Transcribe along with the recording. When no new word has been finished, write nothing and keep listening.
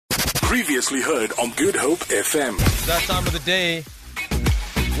Previously heard on Good Hope FM. That time of the day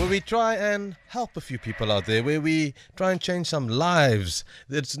where we try and help a few people out there, where we try and change some lives.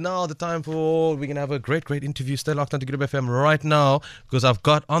 It's now the time for, we can have a great interview. Stay locked on to Good Hope FM right now, because I've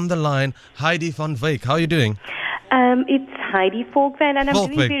got on the line Heidi Volkwijn. How are you doing? It's Heidi Volkwijn, and I'm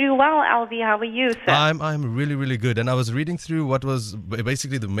doing very well, Alvi. How are you, sir? I'm really good, and I was reading through what was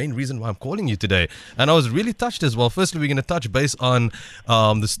basically the main reason why I'm calling you today, and I was really touched as well. Firstly, we're going to touch base on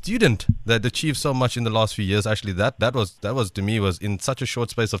the student that achieved so much in the last few years. Actually, that was to me was in such a short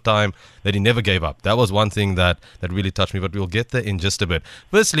space of time that he never gave up. That was one thing that really touched me, but we'll get there in just a bit.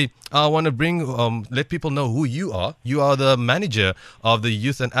 Firstly, I want to let people know who you are. You are the manager of the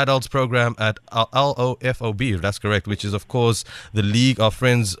Youth and Adults Program at LOFOB, if that's correct, which is, of course, the League of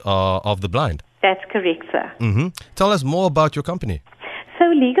Friends of the Blind. That's correct, sir. Mm-hmm. Tell us more about your company. So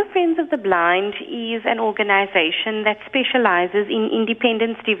League of Friends of the Blind is an organization that specializes in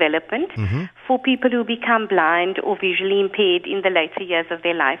independence development for people who become blind or visually impaired in the later years of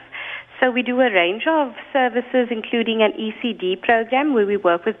their life. So we do a range of services, including an ECD program where we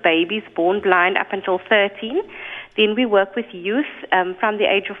work with babies born blind up until 13. Then we work with youth from the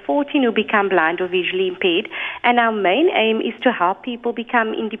age of 14 who become blind or visually impaired. And our main aim is to help people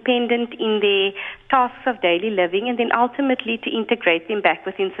become independent in their tasks of daily living and then ultimately to integrate them back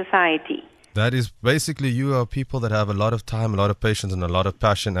within society. That is basically, you are people that have a lot of time, a lot of patience, and a lot of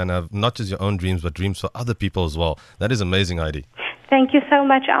passion, and have not just your own dreams, but dreams for other people as well. That is amazing, Heidi. Thank you so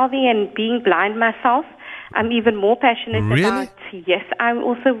much, Alvi. And being blind myself, I'm even more passionate about. Yes, I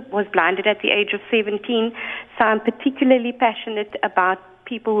also was blinded at the age of 17, so I'm particularly passionate about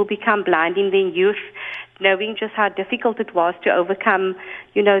people who become blind in their youth, knowing just how difficult it was to overcome,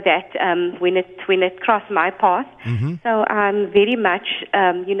 that when it crossed my path. So I'm very much,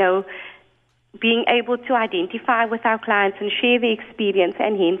 being able to identify with our clients and share the experience,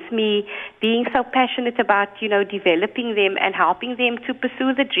 and hence me being so passionate about, developing them and helping them to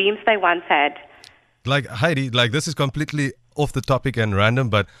pursue the dreams they once had. Like, Heidi, this is completely off the topic and random,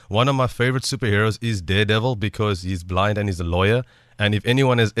 but one of my favorite superheroes is Daredevil, because he's blind and he's a lawyer. And if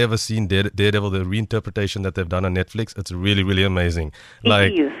anyone has ever seen Daredevil, the reinterpretation that they've done on Netflix, it's really amazing.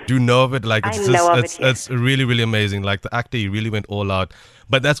 Do you know of it? It's really amazing. Like, the actor, he really went all out.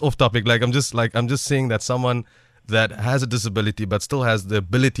 But that's off topic. I'm just saying that someone that has a disability but still has the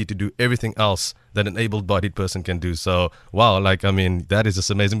ability to do everything else that an able-bodied person can do. So, wow, that is just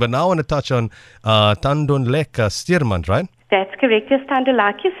amazing. But now I want to touch on Tandonleka Steerman, right? That's correct. Yes,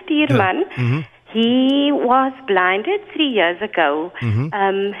 Tandonleka Steerman. He was blinded 3 years ago,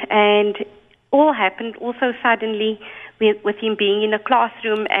 and all happened also suddenly with him being in a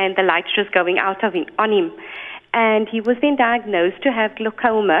classroom and the lights just going out on him. And he was then diagnosed to have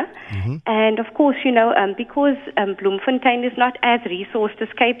glaucoma. And of course, because Bloemfontein is not as resourced as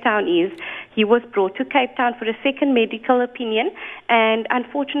Cape Town is, he was brought to Cape Town for a second medical opinion. And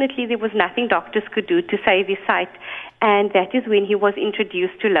unfortunately, there was nothing doctors could do to save his sight. And that is when he was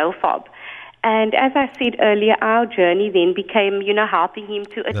introduced to LOFOB. And as I said earlier, our journey then became, helping him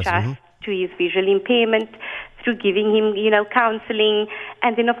to adjust to his visual impairment through giving him, counseling,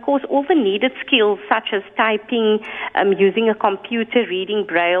 and then, of course, all the needed skills such as typing, using a computer, reading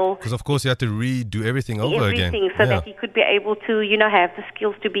Braille. Because, of course, you had to redo everything over again. So that he could be able to, have the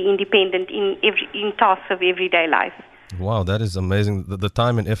skills to be independent in tasks of everyday life. Wow, that is amazing. The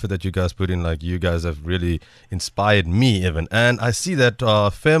time and effort that you guys put in, you guys have really inspired me even. And I see that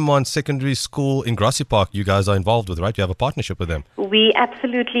Fairmount Secondary School in Grassy Park, you guys are involved with, right? You have a partnership with them. We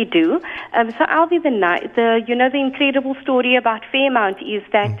absolutely do. So Alvi, the incredible story about Fairmount is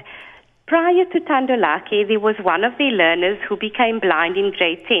that prior to Tandonleka, there was one of their learners who became blind in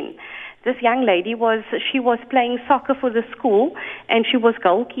grade 10. This young lady was playing soccer for the school, and she was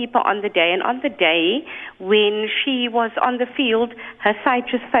goalkeeper on the day. And on the day when she was on the field, her sight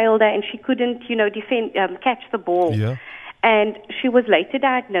just failed her, and she couldn't, catch the ball. Yeah. And she was later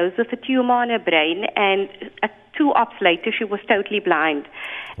diagnosed with a tumor on her brain, and 2 ops later, she was totally blind.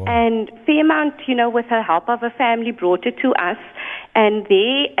 Wow. And Fairmount, with her help of her family, brought her to us, and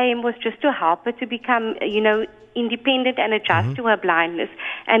their aim was just to help her to become, independent and adjust to her blindness.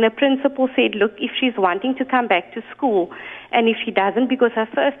 And her principal said, look, if she's wanting to come back to school, and if she doesn't, because her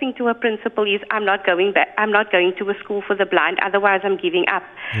first thing to her principal is, I'm not going to a school for the blind, otherwise I'm giving up.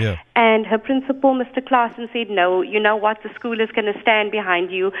 Yeah. And her principal, Mr. Klaassen, said, no, you know what, the school is going to stand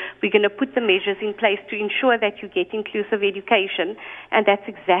behind you. We're going to put the measures in place to ensure that you get inclusive education. And that's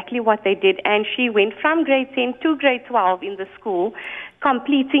exactly what they did. And she went from grade 10 to grade 12 in the school,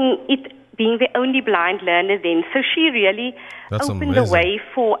 completing it, being the only blind learner then. So she really opened the way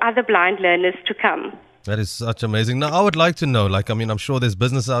for other blind learners to come. That is such amazing. Now, I would like to know, I'm sure there's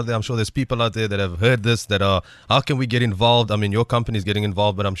business out there. I'm sure there's people out there that have heard this, that are, how can we get involved? I mean, your company is getting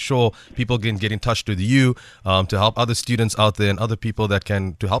involved, but I'm sure people can get in touch with you to help other students out there and other people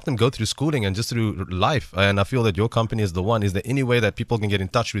to help them go through schooling and just through life. And I feel that your company is the one. Is there any way that people can get in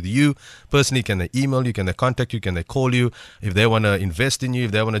touch with you personally? Can they email you? Can they contact you? Can they call you? If they want to invest in you,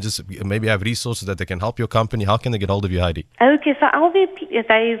 if they want to just maybe have resources that they can help your company, how can they get hold of you, Heidi? Okay, so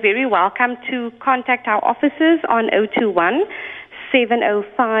they're very welcome to contact our offices on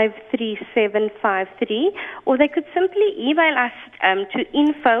 021-705-3753, or they could simply email us to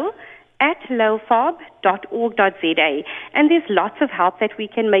info@lofob.org.za, and there's lots of help that we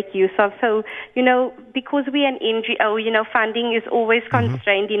can make use of. So, because we're an NGO, funding is always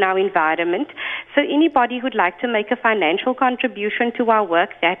constrained in our environment. So anybody who'd like to make a financial contribution to our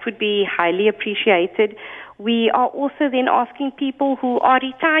work, that would be highly appreciated. We are also then asking people who are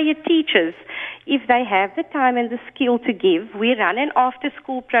retired teachers, if they have the time and the skill to give. We run an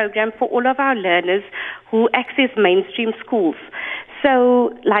after-school program for all of our learners who access mainstream schools.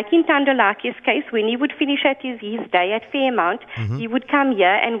 So, like in Tandolaki's case, when he would finish at his day at Fairmount, he would come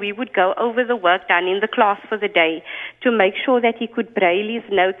here and we would go over the work done in the class for the day to make sure that he could braille his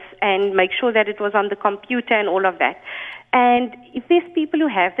notes and make sure that it was on the computer and all of that. And if there's people who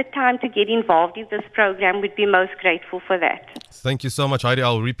have the time to get involved in this program, we'd be most grateful for that. Thank you so much, Heidi.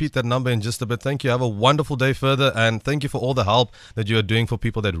 I'll repeat that number in just a bit. Thank you. Have a wonderful day further, and thank you for all the help that you are doing for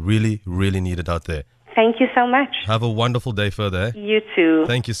people that really, really need it out there. Thank you so much. Have a wonderul day further. You too.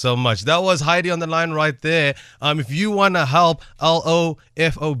 Thank you so much. That was Heidi on the line right there. If you want to help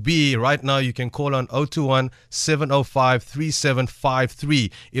LOFOB right now, you can call on 021-705-3753.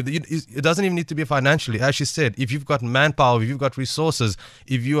 It doesn't even need to be financially. As she said, if you've got manpower, if you've got resources,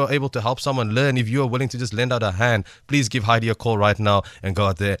 if you are able to help someone learn, if you are willing to just lend out a hand, please give Heidi a call right now and go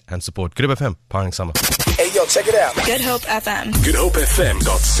out there and support. Good Hope FM, powering summer. Hey, yo, check it out. Good Hope FM.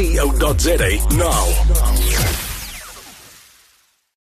 GoodHopeFM.co.za now.